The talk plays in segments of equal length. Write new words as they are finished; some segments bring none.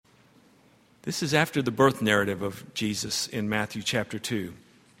This is after the birth narrative of Jesus in Matthew chapter 2.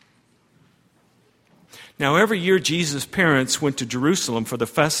 Now, every year Jesus' parents went to Jerusalem for the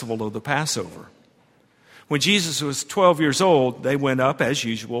festival of the Passover. When Jesus was 12 years old, they went up as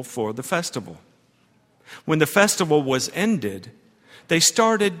usual for the festival. When the festival was ended, they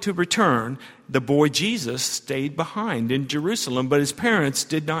started to return. The boy Jesus stayed behind in Jerusalem, but his parents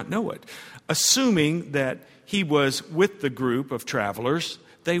did not know it. Assuming that he was with the group of travelers,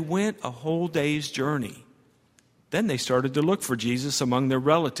 they went a whole day's journey. Then they started to look for Jesus among their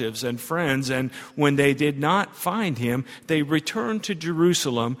relatives and friends, and when they did not find him, they returned to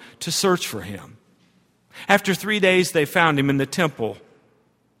Jerusalem to search for him. After 3 days, they found him in the temple,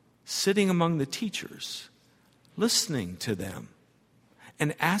 sitting among the teachers, listening to them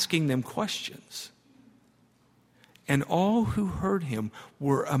and asking them questions. And all who heard him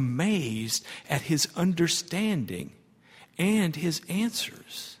were amazed at his understanding and his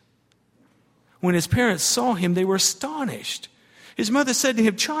answers. When his parents saw him, they were astonished. His mother said to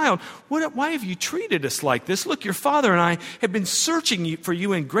him, "Child, why have you treated us like this? Look, your father and I have been searching for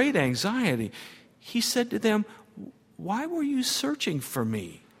you in great anxiety." He said to them, "Why were you searching for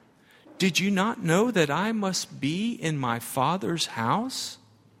me? Did you not know that I must be in my Father's house?"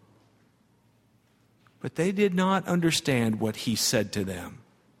 But they did not understand what he said to them.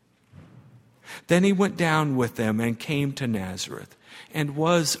 Then he went down with them and came to Nazareth and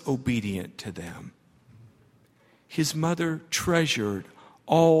was obedient to them. His mother treasured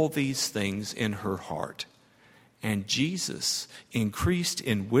all these things in her heart, and Jesus increased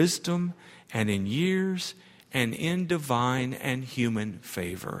in wisdom and in years and in divine and human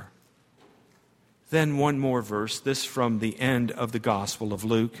favor. Then one more verse, this from the end of the Gospel of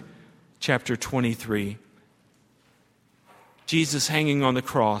Luke, chapter 23. Jesus, hanging on the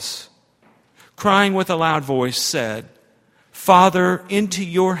cross, crying with a loud voice, said, "Father, into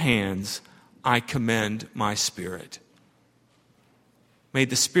your hands I commend my spirit." May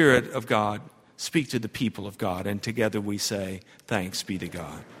the Spirit of God speak to the people of God, and together we say, thanks be to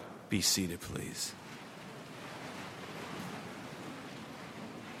God. Be seated, please.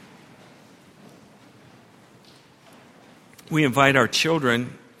 We invite our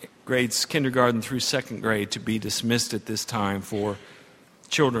children, grades kindergarten through second grade, to be dismissed at this time for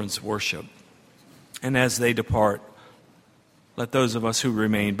children's worship. And as they depart, let those of us who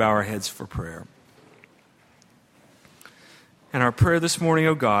remain bow our heads for prayer. And our prayer this morning,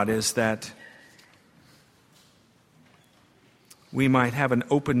 O God, is that we might have an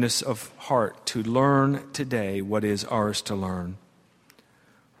openness of heart to learn today what is ours to learn.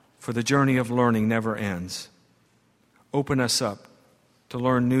 For the journey of learning never ends. Open us up to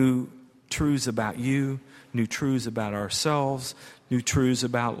learn new truths about you, new truths about ourselves, new truths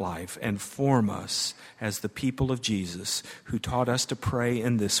about life, and form us as the people of Jesus who taught us to pray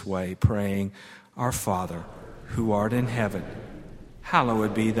in this way, praying, "Our Father, who art in heaven,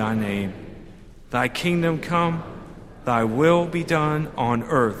 hallowed be thy name. Thy kingdom come, thy will be done on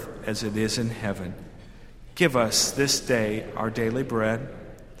earth as it is in heaven. Give us this day our daily bread,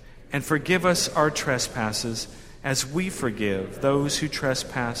 and forgive us our trespasses as we forgive those who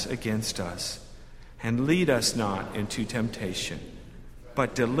trespass against us. And lead us not into temptation,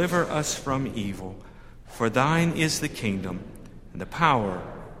 but deliver us from evil. For thine is the kingdom, and the power,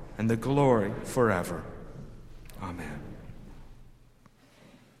 and the glory forever. Amen."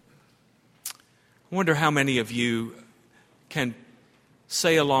 I wonder how many of you can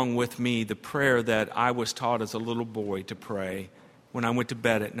say along with me the prayer that I was taught as a little boy to pray when I went to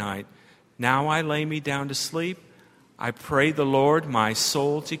bed at night. "Now I lay me down to sleep. I pray the Lord my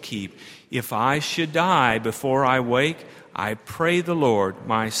soul to keep. If I should die before I wake, I pray the Lord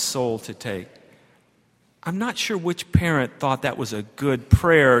my soul to take." I'm not sure which parent thought that was a good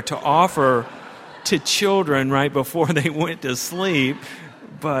prayer to offer to children right before they went to sleep,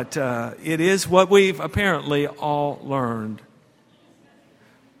 but it is what we've apparently all learned.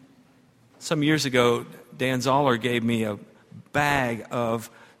 Some years ago, Dan Zoller gave me a bag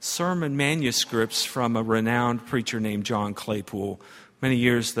of sermon manuscripts from a renowned preacher named John Claypool. Many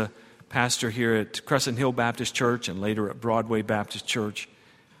years the pastor here at Crescent Hill Baptist Church and later at Broadway Baptist Church.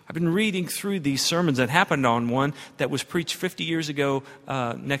 I've been reading through these sermons that happened on one that was preached 50 years ago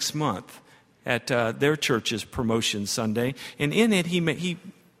next month at their church's promotion Sunday. And in it, he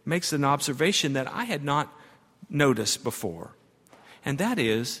makes an observation that I had not noticed before. And that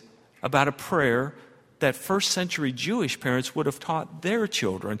is about a prayer that first century Jewish parents would have taught their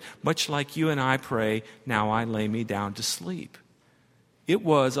children, much like you and I pray, "Now I lay me down to sleep." It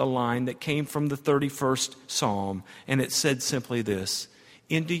was a line that came from the 31st Psalm, and it said simply this: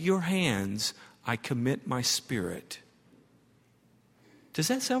 "Into your hands I commit my spirit." Does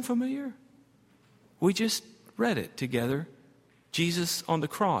that sound familiar? We just read it together. Jesus on the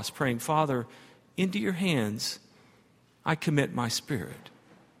cross praying, Father, into your hands I commit my spirit.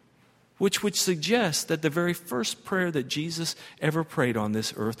 Which would suggest that the very first prayer that Jesus ever prayed on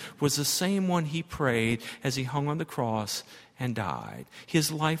this earth was the same one he prayed as he hung on the cross and died.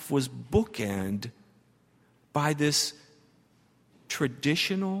 His life was bookended by this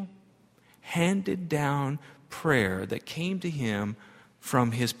traditional, handed down prayer that came to him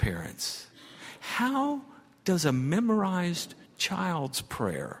from his parents. How does a memorized child's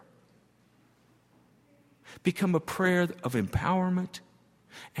prayer become a prayer of empowerment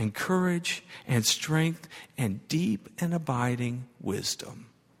and courage and strength and deep and abiding wisdom?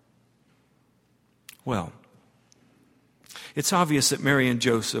 Well, it's obvious that Mary and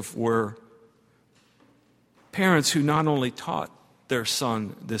Joseph were parents who not only taught their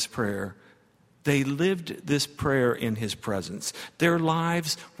son this prayer, they lived this prayer in his presence. Their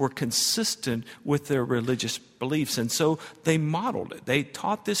lives were consistent with their religious beliefs, and so they modeled it. They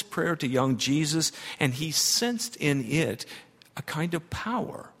taught this prayer to young Jesus, and he sensed in it a kind of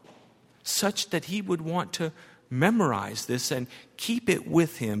power, such that he would want to memorize this and keep it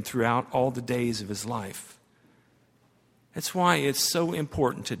with him throughout all the days of his life. That's why it's so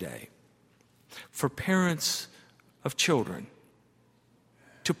important today for parents of children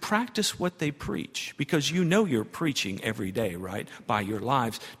to practice what they preach, because you know you're preaching every day, right, by your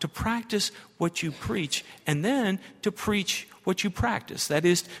lives, to practice what you preach and then to preach what you practice. That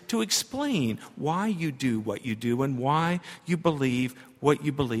is, to explain why you do what you do and why you believe what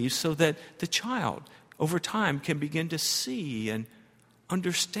you believe, so that the child over time can begin to see and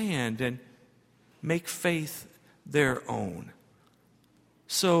understand and make faith their own.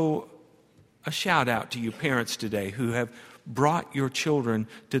 So a shout out to you parents today who have brought your children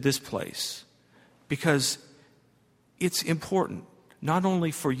to this place, because it's important not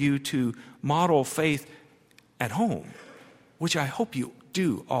only for you to model faith at home, which I hope you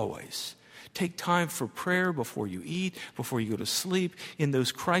do always. Take time for prayer before you eat, before you go to sleep, in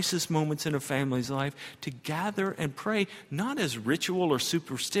those crisis moments in a family's life, to gather and pray, not as ritual or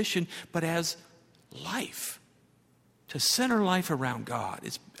superstition, but as life, to center life around God.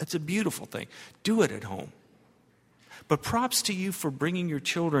 It's a beautiful thing. Do it at home. But props to you for bringing your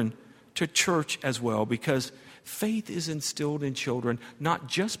children to church as well, because faith is instilled in children not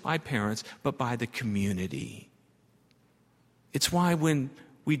just by parents, but by the community. It's why when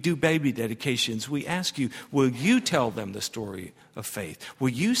we do baby dedications, we ask you, will you tell them the story of faith? Will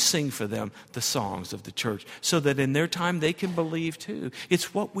you sing for them the songs of the church, so that in their time they can believe too?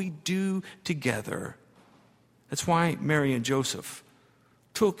 It's what we do together. That's why Mary and Joseph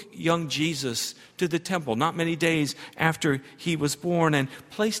took young Jesus to the temple not many days after he was born and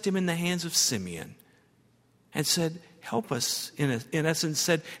placed him in the hands of Simeon and said, help us, in essence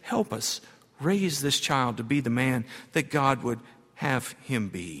said, help us raise this child to be the man that God would have him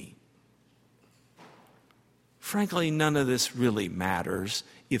be. Frankly, none of this really matters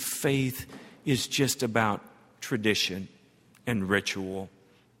if faith is just about tradition and ritual.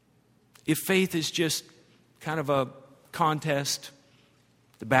 If faith is just kind of a contest,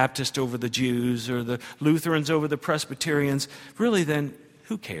 the Baptists over the Jews or the Lutherans over the Presbyterians, really then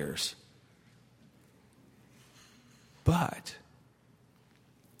who cares? But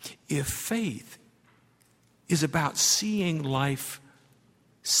if faith is about seeing life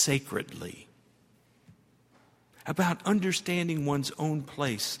sacredly, about understanding one's own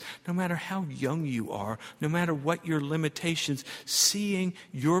place, no matter how young you are, no matter what your limitations, seeing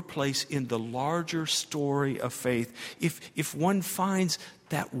your place in the larger story of faith, if one finds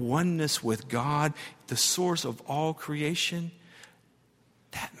that oneness with God, the source of all creation,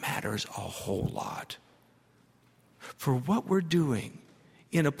 that matters a whole lot. For what we're doing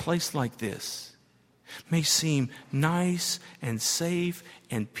in a place like this may seem nice and safe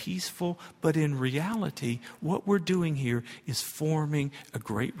and peaceful, but in reality, what we're doing here is forming a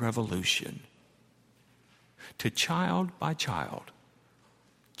great revolution to, child by child,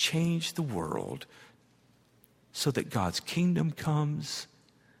 change the world so that God's kingdom comes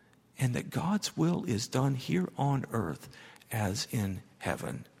and that God's will is done here on earth as in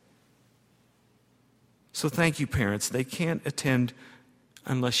heaven. So thank you, parents. They can't attend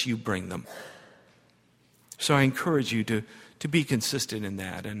unless you bring them. So I encourage you to be consistent in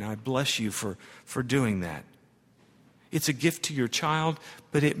that, and I bless you for doing that. It's a gift to your child,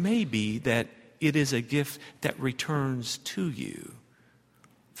 but it may be that it is a gift that returns to you.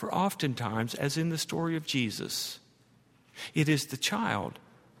 For oftentimes, as in the story of Jesus, it is the child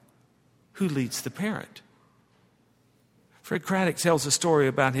who leads the parent. Fred Craddock tells a story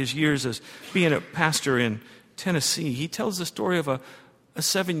about his years as being a pastor in Tennessee. He tells the story of a a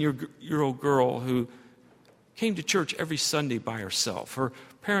 7-year-old girl who came to church every Sunday by herself. Her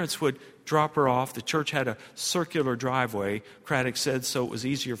parents would drop her off. The church had a circular driveway, Craddock said, so it was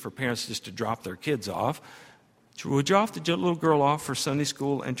easier for parents just to drop their kids off. She would drop the little girl off for Sunday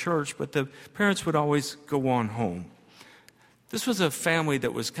school and church, but the parents would always go on home. This was a family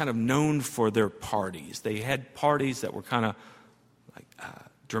that was kind of known for their parties. They had parties that were kind of like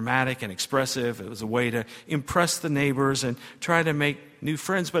dramatic and expressive. It was a way to impress the neighbors and try to make new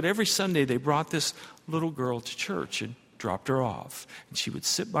friends. But every Sunday they brought this little girl to church and dropped her off. And she would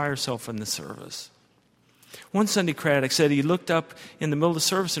sit by herself in the service. One Sunday, Craddock said he looked up in the middle of the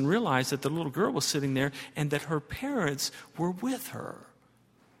service and realized that the little girl was sitting there and that her parents were with her.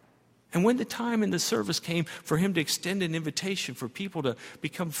 And when the time in the service came for him to extend an invitation for people to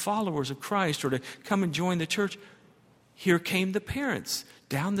become followers of Christ or to come and join the church, here came the parents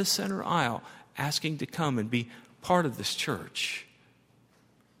down the center aisle asking to come and be part of this church.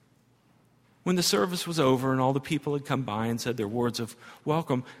 When the service was over and all the people had come by and said their words of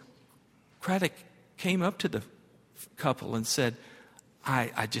welcome, Craddock came up to the couple and said,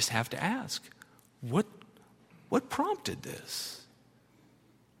 I just have to ask, what prompted this?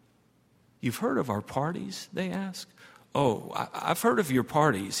 You've heard of our parties, they asked. Oh, I've heard of your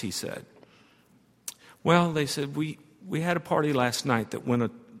parties, he said. Well, they said, we had a party last night that went a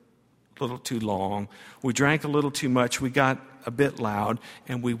little too long. We drank a little too much. We got a bit loud,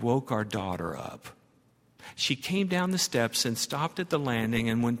 and we woke our daughter up. She came down the steps and stopped at the landing,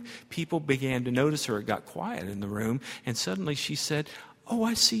 and when people began to notice her, it got quiet in the room, and suddenly she said, oh,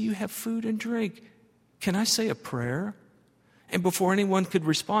 I see you have food and drink. Can I say a prayer? And before anyone could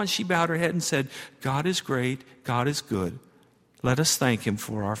respond, she bowed her head and said, God is great, God is good. Let us thank him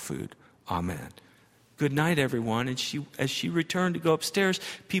for our food. Amen. Good night, everyone. And as she returned to go upstairs,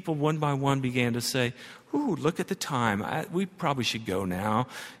 people one by one began to say, ooh, look at the time. We probably should go now.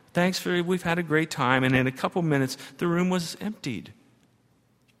 Thanks, we've had a great time. And in a couple minutes, the room was emptied.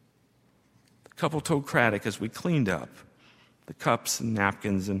 The couple told Craddock as we cleaned up the cups and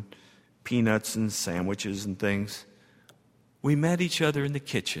napkins and peanuts and sandwiches and things. We met each other in the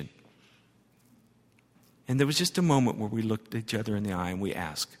kitchen. And there was just a moment where we looked at each other in the eye and we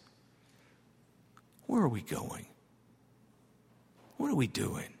asked, where are we going? What are we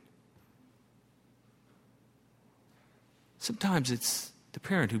doing? Sometimes it's the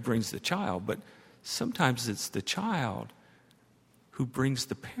parent who brings the child, but sometimes it's the child who brings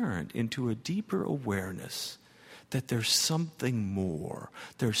the parent into a deeper awareness that there's something more,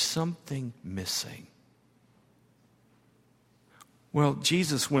 there's something missing. Well,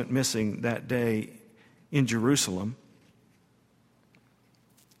 Jesus went missing that day in Jerusalem.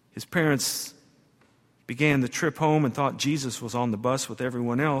 His parents began the trip home and thought Jesus was on the bus with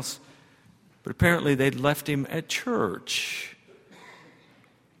everyone else, but apparently they'd left him at church.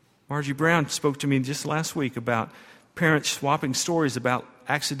 Margie Brown spoke to me just last week about parents swapping stories about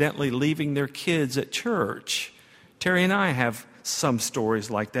accidentally leaving their kids at church. Terry and I have some stories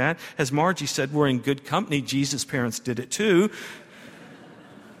like that. As Margie said, we're in good company. Jesus' parents did it too.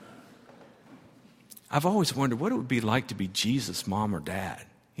 I've always wondered what it would be like to be Jesus' mom or dad.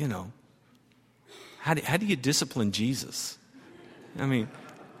 You know, how do you discipline Jesus? I mean,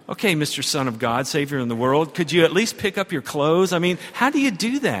 okay, Mr. Son of God, Savior in the world, could you at least pick up your clothes? I mean, how do you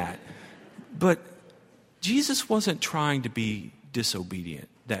do that? But Jesus wasn't trying to be disobedient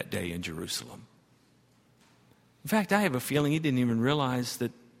that day in Jerusalem. In fact, I have a feeling he didn't even realize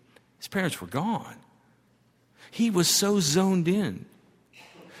that his parents were gone. He was so zoned in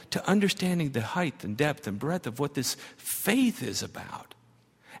to understanding the height and depth and breadth of what this faith is about.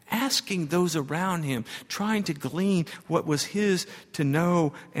 Asking those around him, trying to glean what was his to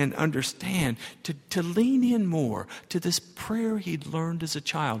know and understand, to lean in more to this prayer he'd learned as a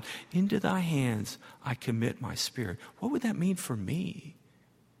child. Into thy hands I commit my spirit. What would that mean for me?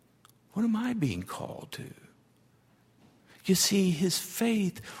 What am I being called to? You see, his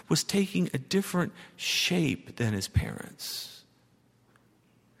faith was taking a different shape than his parents'.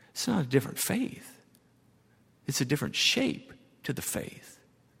 It's not a different faith. It's a different shape to the faith.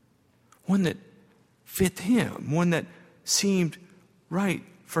 One that fit him, one that seemed right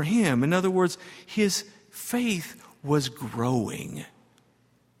for him. In other words, his faith was growing.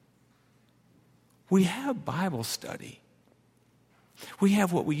 We have Bible study. We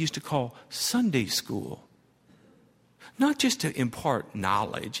have what we used to call Sunday school. Not just to impart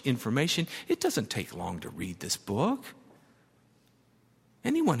knowledge, information. It doesn't take long to read this book.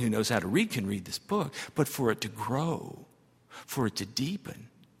 Anyone who knows how to read can read this book, but for it to grow, for it to deepen,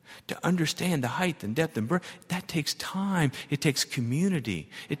 to understand the height and depth and breadth, that takes time. It takes community.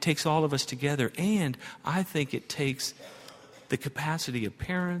 It takes all of us together, and I think it takes the capacity of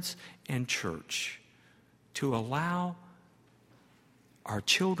parents and church to allow our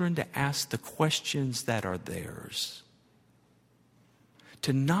children to ask the questions that are theirs.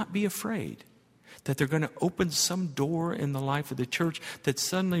 To not be afraid that they're going to open some door in the life of the church that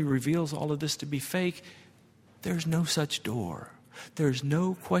suddenly reveals all of this to be fake. There's no such door. There's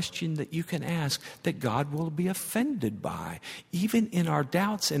no question that you can ask that God will be offended by. Even in our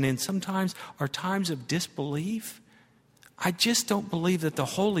doubts and in sometimes our times of disbelief, I just don't believe that the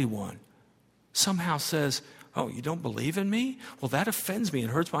Holy One somehow says, oh, you don't believe in me? Well, that offends me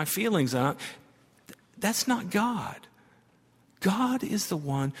and hurts my feelings. That's not God. God is the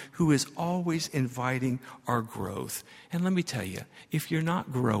one who is always inviting our growth. And let me tell you, if you're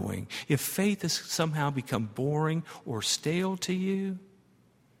not growing, if faith has somehow become boring or stale to you,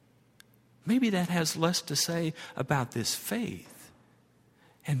 maybe that has less to say about this faith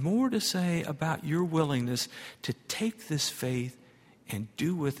and more to say about your willingness to take this faith and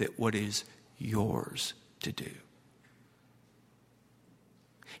do with it what is yours to do.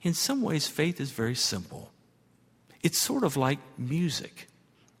 In some ways, faith is very simple. It's sort of like music.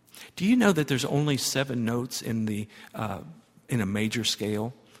 Do you know that there's only 7 notes in a major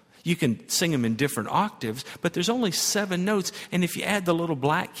scale? You can sing them in different octaves, but there's only 7 notes. And if you add the little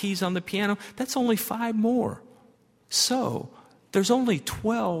black keys on the piano, that's only 5 more. So there's only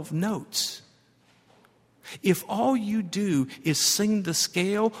 12 notes. If all you do is sing the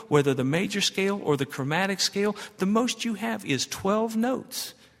scale, whether the major scale or the chromatic scale, the most you have is 12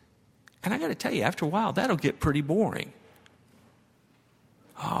 notes. And I got to tell you, after a while, that'll get pretty boring.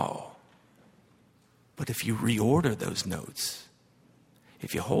 Oh. But if you reorder those notes,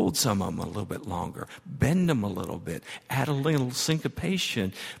 if you hold some of them a little bit longer, bend them a little bit, add a little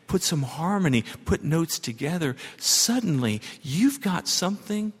syncopation, put some harmony, put notes together, suddenly you've got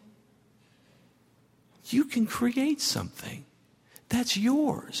something. You can create something that's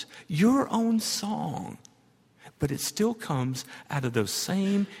yours, your own song. But it still comes out of those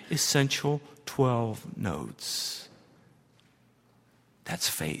same essential 12 notes. That's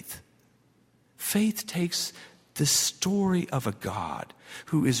faith. Faith takes the story of a God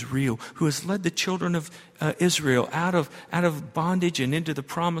who is real, who has led the children of Israel out of bondage and into the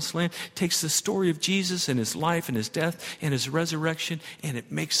promised land, takes the story of Jesus and his life and his death and his resurrection, and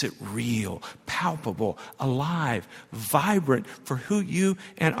it makes it real, palpable, alive, vibrant for who you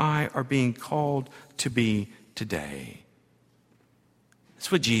and I are being called to be today.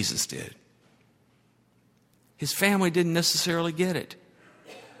 That's what Jesus did. His family didn't necessarily get it.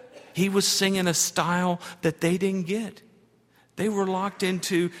 He was singing a style that they didn't get. They were locked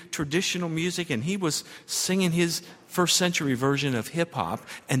into traditional music, and he was singing his first century version of hip hop,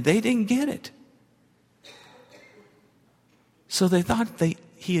 and they didn't get it. So they thought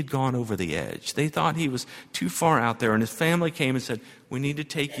he had gone over the edge. They thought he was too far out there, and his family came and said, "We need to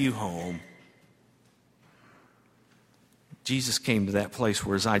take you home." Jesus came to that place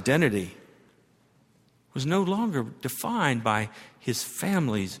where his identity was no longer defined by his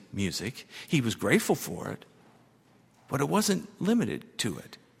family's music. He was grateful for it, but it wasn't limited to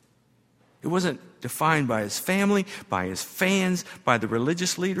it. It wasn't defined by his family, by his fans, by the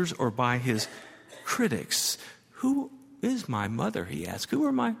religious leaders, or by his critics. Who is my mother, he asked.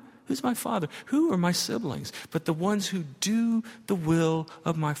 Who's my father? Who are my siblings? But the ones who do the will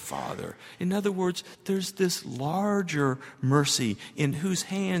of my Father. In other words, there's this larger mercy in whose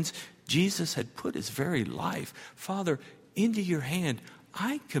hands Jesus had put his very life. Father, into your hand,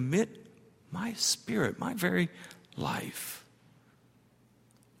 I commit my spirit, my very life.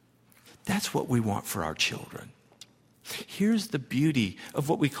 That's what we want for our children. Here's the beauty of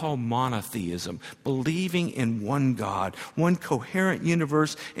what we call monotheism, believing in one God, one coherent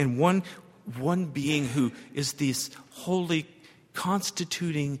universe, and one being who is this holy,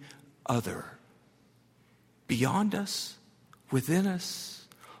 constituting other. Beyond us, within us,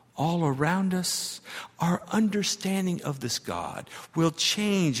 all around us, our understanding of this God will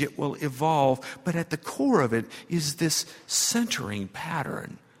change, it will evolve, but at the core of it is this centering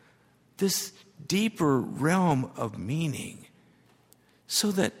pattern, this deeper realm of meaning,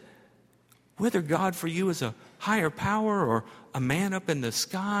 so that whether God for you is a higher power or a man up in the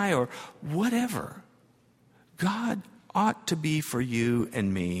sky or whatever, God ought to be for you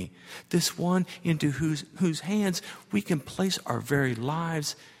and me, this one into whose hands we can place our very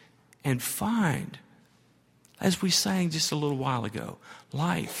lives and find, as we sang just a little while ago,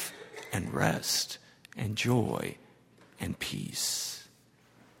 life and rest and joy and peace.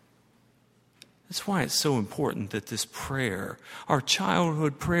 That's why it's so important that this prayer, our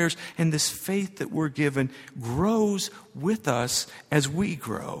childhood prayers, and this faith that we're given grows with us as we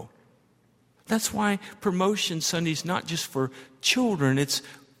grow. That's why Promotion Sunday is not just for children, it's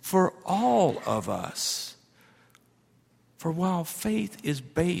for all of us. For while faith is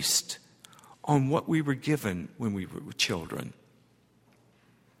based on what we were given when we were children,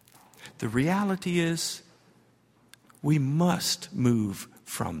 the reality is we must move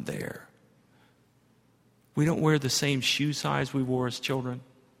from there. We don't wear the same shoe size we wore as children.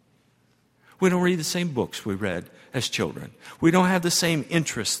 We don't read the same books we read as children. We don't have the same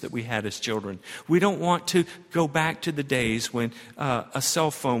interests that we had as children. We don't want to go back to the days when a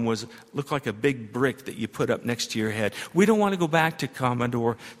cell phone looked like a big brick that you put up next to your head. We don't want to go back to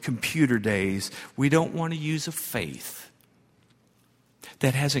Commodore computer days. We don't want to use a faith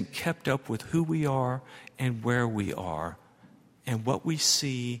that hasn't kept up with who we are and where we are and what we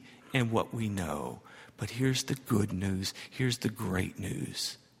see and what we know. But here's the good news. Here's the great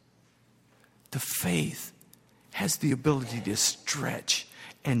news. The faith has the ability to stretch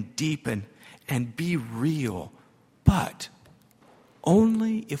and deepen and be real, but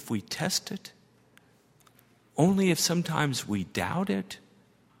only if we test it, only if sometimes we doubt it,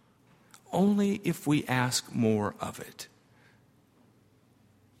 only if we ask more of it.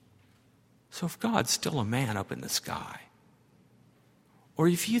 So if God's still a man up in the sky, or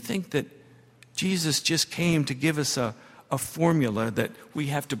if you think that Jesus just came to give us a formula that we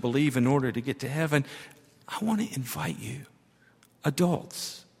have to believe in order to get to heaven, I want to invite you,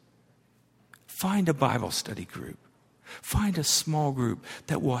 adults, find a Bible study group. Find a small group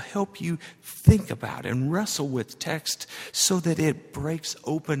that will help you think about and wrestle with text so that it breaks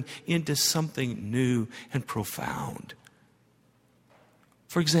open into something new and profound.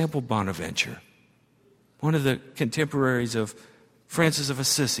 For example, Bonaventure, one of the contemporaries of Francis of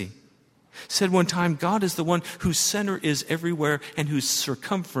Assisi, said one time, God is the one whose center is everywhere and whose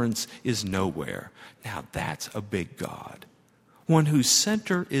circumference is nowhere. Now that's a big God. One whose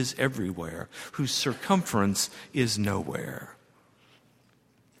center is everywhere, whose circumference is nowhere.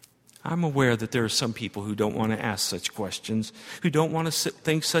 I'm aware that there are some people who don't want to ask such questions, who don't want to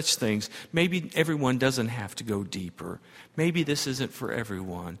think such things. Maybe everyone doesn't have to go deeper. Maybe this isn't for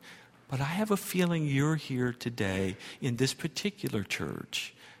everyone. But I have a feeling you're here today in this particular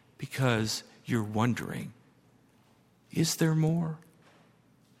church because you're wondering, is there more?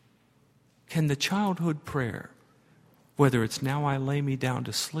 Can the childhood prayer, whether it's now I lay me down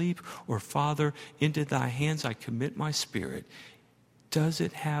to sleep or Father, into thy hands I commit my spirit, does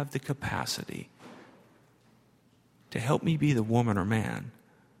it have the capacity to help me be the woman or man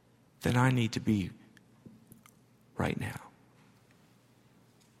that I need to be right now?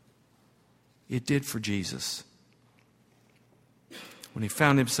 It did for Jesus. When he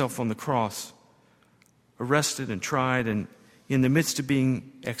found himself on the cross, arrested and tried, and in the midst of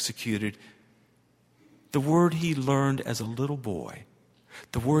being executed, the word he learned as a little boy,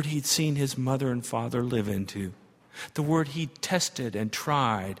 the word he'd seen his mother and father live into, the word he tested and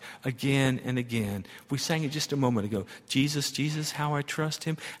tried again and again. We sang it just a moment ago. Jesus, Jesus, how I trust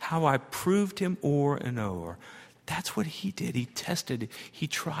him, how I proved him o'er and o'er. That's what he did. He tested it. He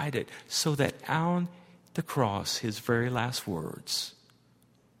tried it so that on the cross, his very last words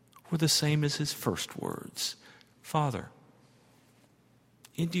were the same as his first words. Father,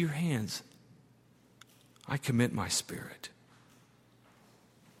 into your hands I commit my spirit.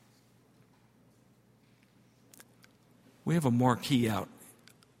 We have a marquee out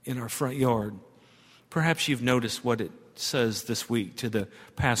in our front yard. Perhaps you've noticed what it says this week to the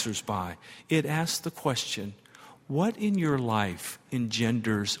passersby. It asks the question, what in your life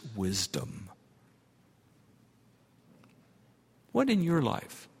engenders wisdom? What in your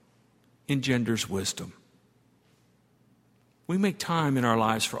life engenders wisdom? We make time in our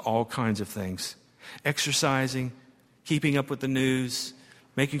lives for all kinds of things. Exercising, keeping up with the news,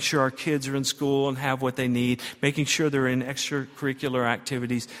 making sure our kids are in school and have what they need, making sure they're in extracurricular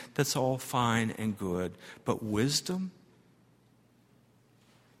activities. That's all fine and good. But wisdom,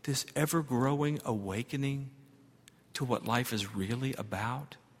 this ever-growing awakening to what life is really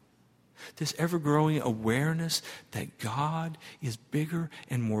about, this ever-growing awareness that God is bigger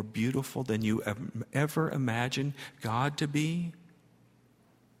and more beautiful than you ever imagined God to be,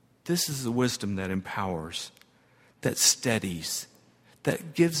 this is the wisdom that empowers, that steadies,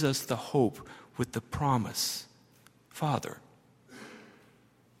 that gives us the hope with the promise, Father,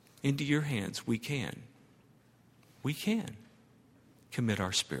 into your hands we can commit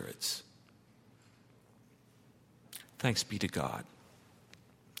our spirits. Thanks be to God.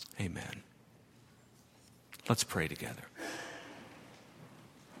 Amen. Let's pray together.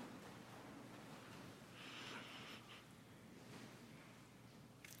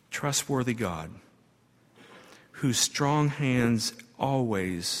 Trustworthy God, whose strong hands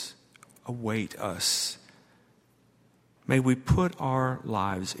always await us. May we put our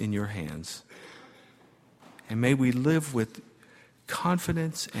lives in your hands. And may we live with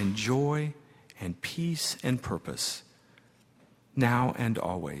confidence and joy and peace and purpose, now and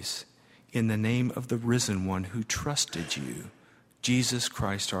always, in the name of the risen one who trusted you, Jesus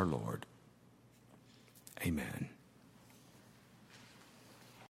Christ our Lord. Amen.